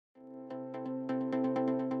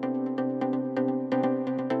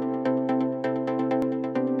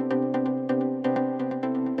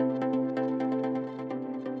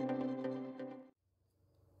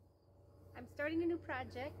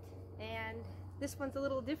This one's a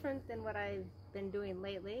little different than what I've been doing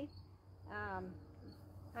lately.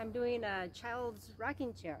 I'm doing a child's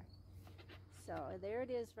rocking chair. So there it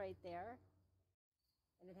is right there.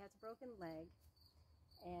 And it has a broken leg.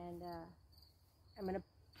 And I'm going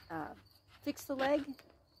to fix the leg,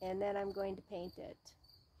 and then I'm going to paint it.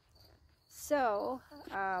 So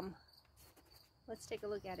let's take a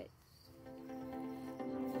look at it.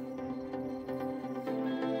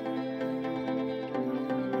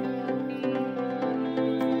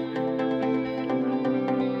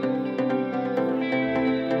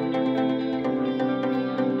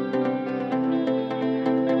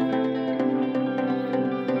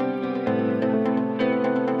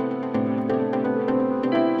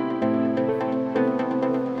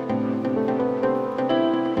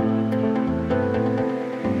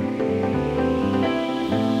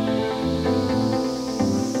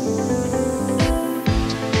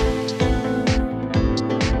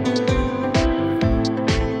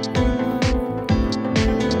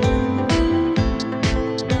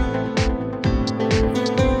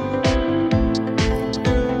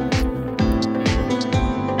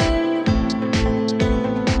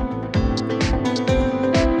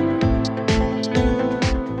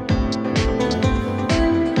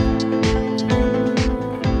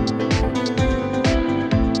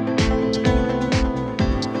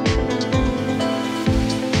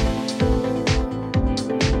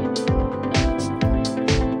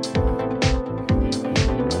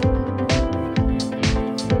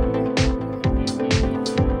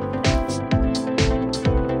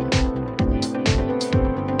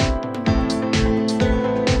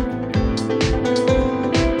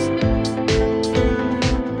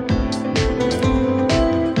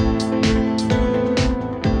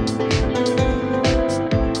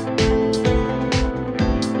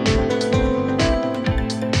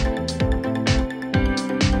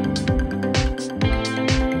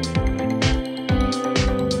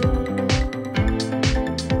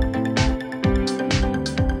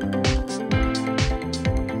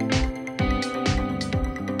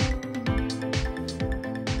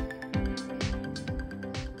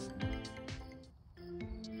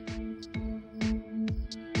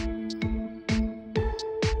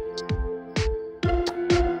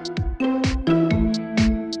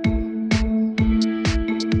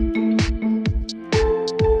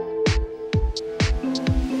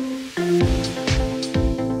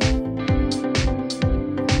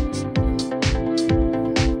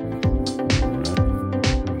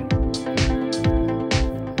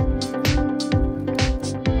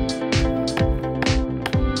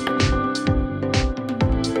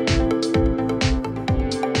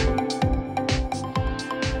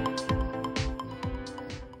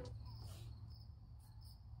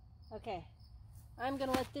 Okay, I'm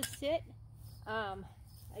gonna let this sit.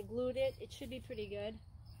 I glued it. It should be pretty good.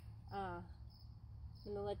 I'm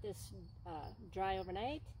gonna let this dry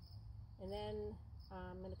overnight, and then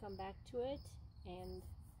I'm gonna come back to it and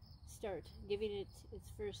start giving it its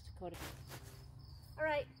first coating. All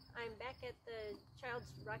right, I'm back at the child's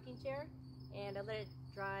rocking chair, and I let it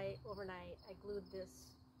dry overnight. I glued this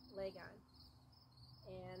leg on,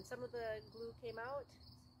 and some of the glue came out,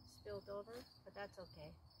 spilled over, but that's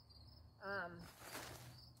okay.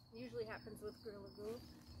 Usually happens with Gorilla Glue.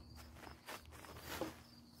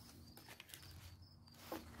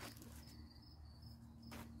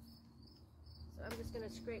 So I'm just going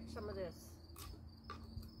to scrape some of this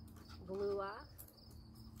glue off.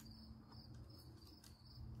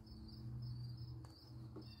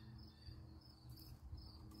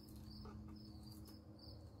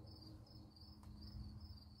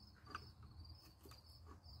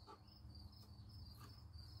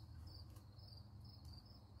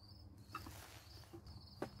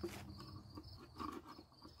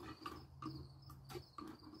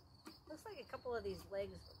 A couple of these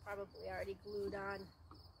legs were probably already glued on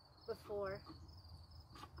before.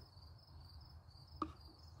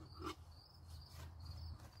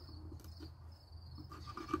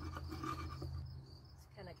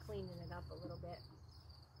 Just kind of cleaning it up a little bit.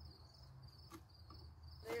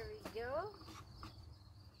 There we go.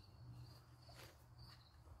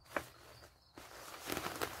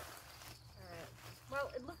 Alright,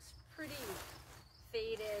 well, it looks pretty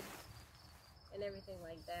faded and everything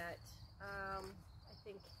like that. I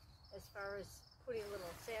think as far as putting a little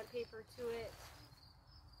sandpaper to it,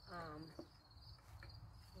 let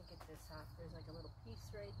me get this off. There's like a little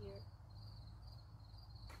piece right here.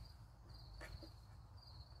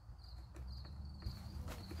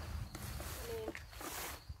 I mean,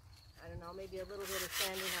 I don't know, maybe a little bit of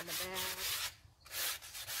sanding on the back,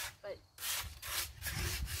 but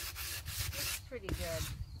it's pretty good.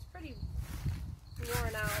 It's pretty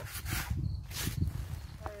worn out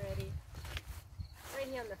already. Right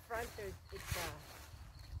here on the front, it's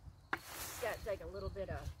got like a little bit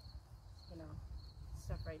of, you know,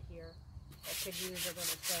 stuff right here that could use a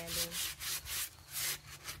little sanding.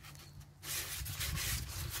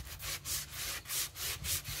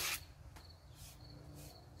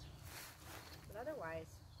 But otherwise,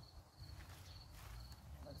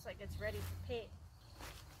 it looks like it's ready for paint.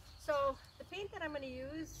 So the paint that I'm going to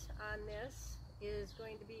use on this is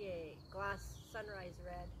going to be a gloss sunrise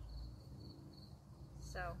red.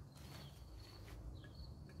 So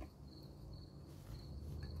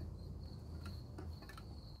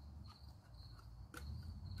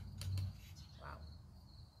wow,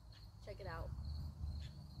 check it out.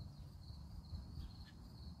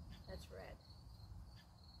 That's red.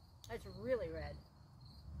 That's really red.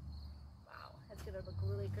 Wow, that's gonna look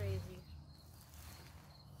really crazy.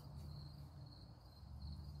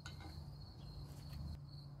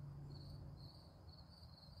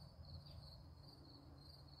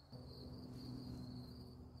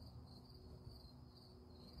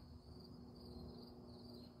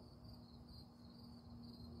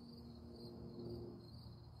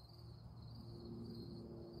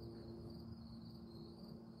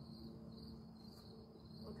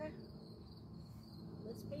 Okay,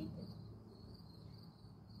 let's paint it.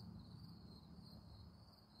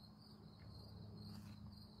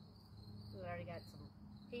 I already got some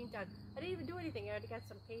paint on. I didn't even do anything. I already got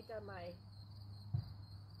some paint on my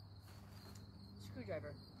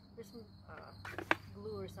screwdriver. There's some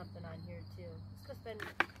glue or something on here too. This has been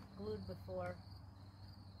glued before.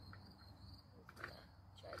 I'm gonna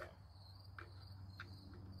try to get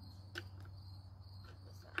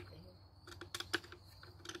this out of here.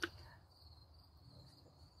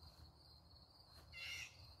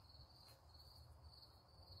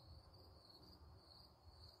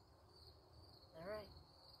 All right,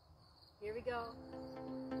 here we go.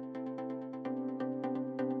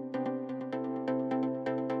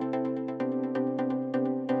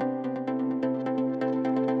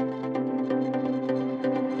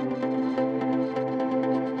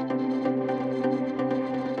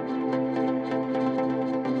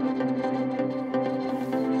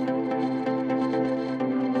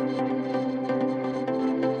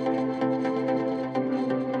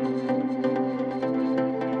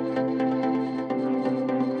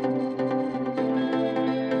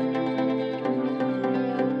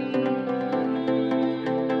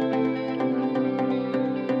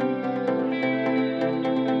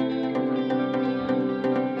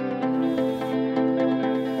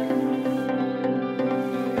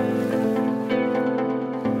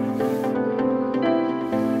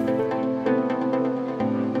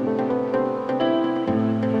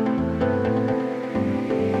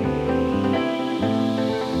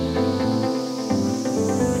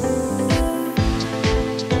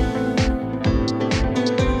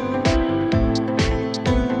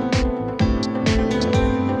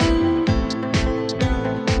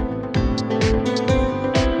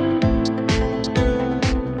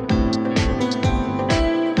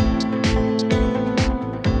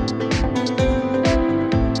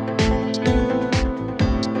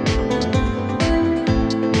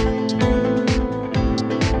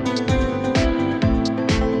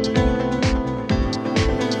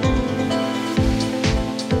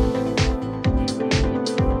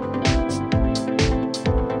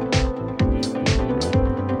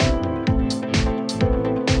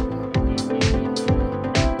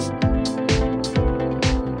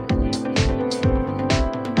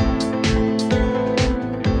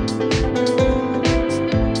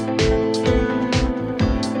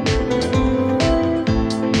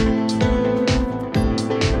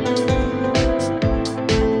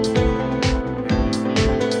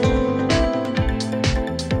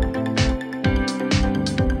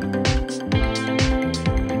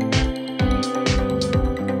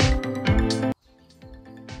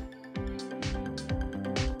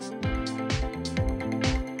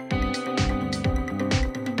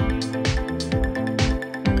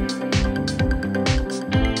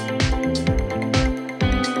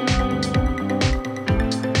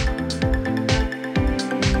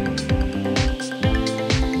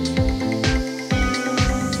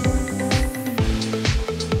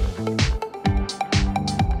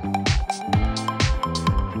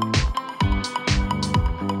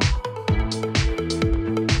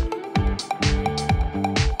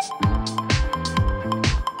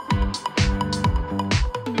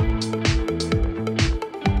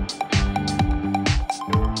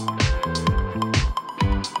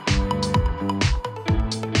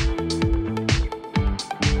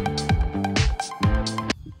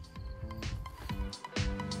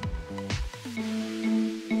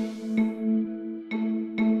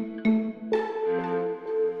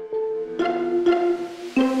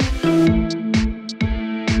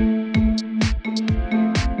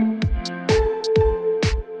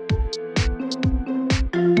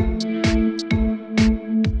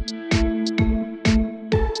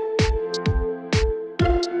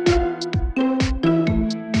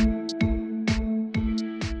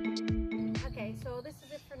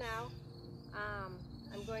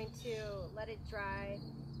 I'm going to let it dry,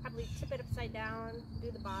 probably tip it upside down,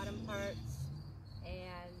 do the bottom parts,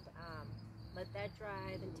 and let that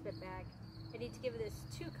dry, then tip it back. I need to give this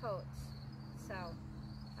 2 coats. So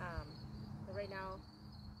right now,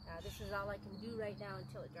 this is all I can do right now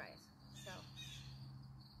until it dries. So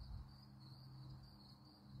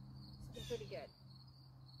it's looking pretty good.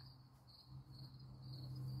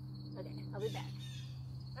 Okay, I'll be back.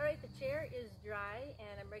 All right, the chair is dry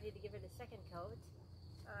and I'm ready to give it a 2nd coat.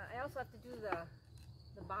 I also have to do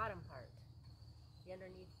the bottom part, the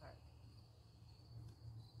underneath part.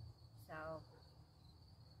 So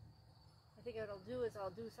I think what I'll do is I'll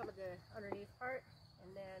do some of the underneath part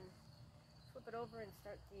and then flip it over and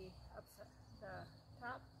start the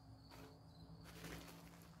top.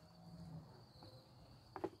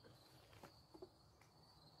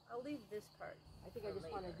 I'll leave this part. I think I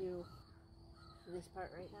just want to do this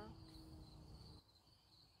part right now.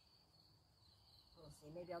 We'll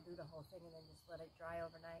see. Maybe I'll do the whole thing and then just let it dry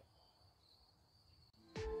overnight.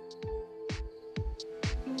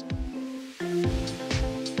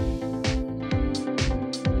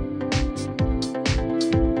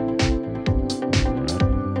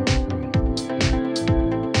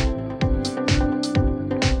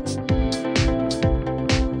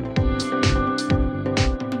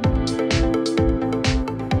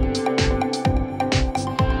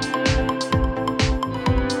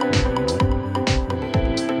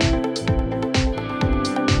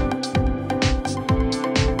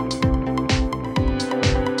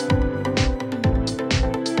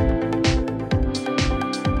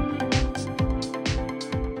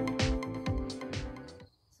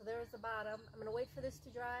 I'm going to wait for this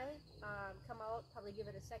to dry, come out, probably give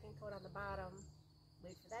it a 2nd coat on the bottom,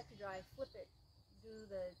 wait for that to dry, flip it, do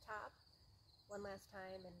the top one last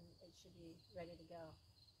time, and it should be ready to go.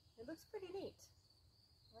 It looks pretty neat.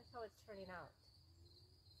 I like how it's turning out.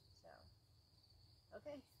 So,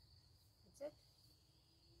 okay, that's it.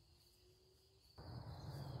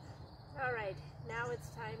 Alright, now it's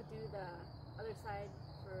time to do the other side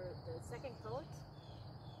for the 2nd coat.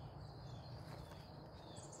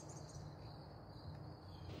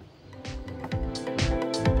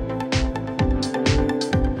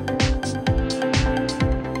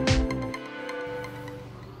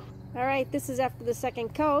 Alright, this is after the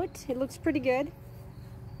 2nd coat. It looks pretty good.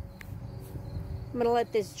 I'm going to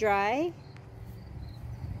let this dry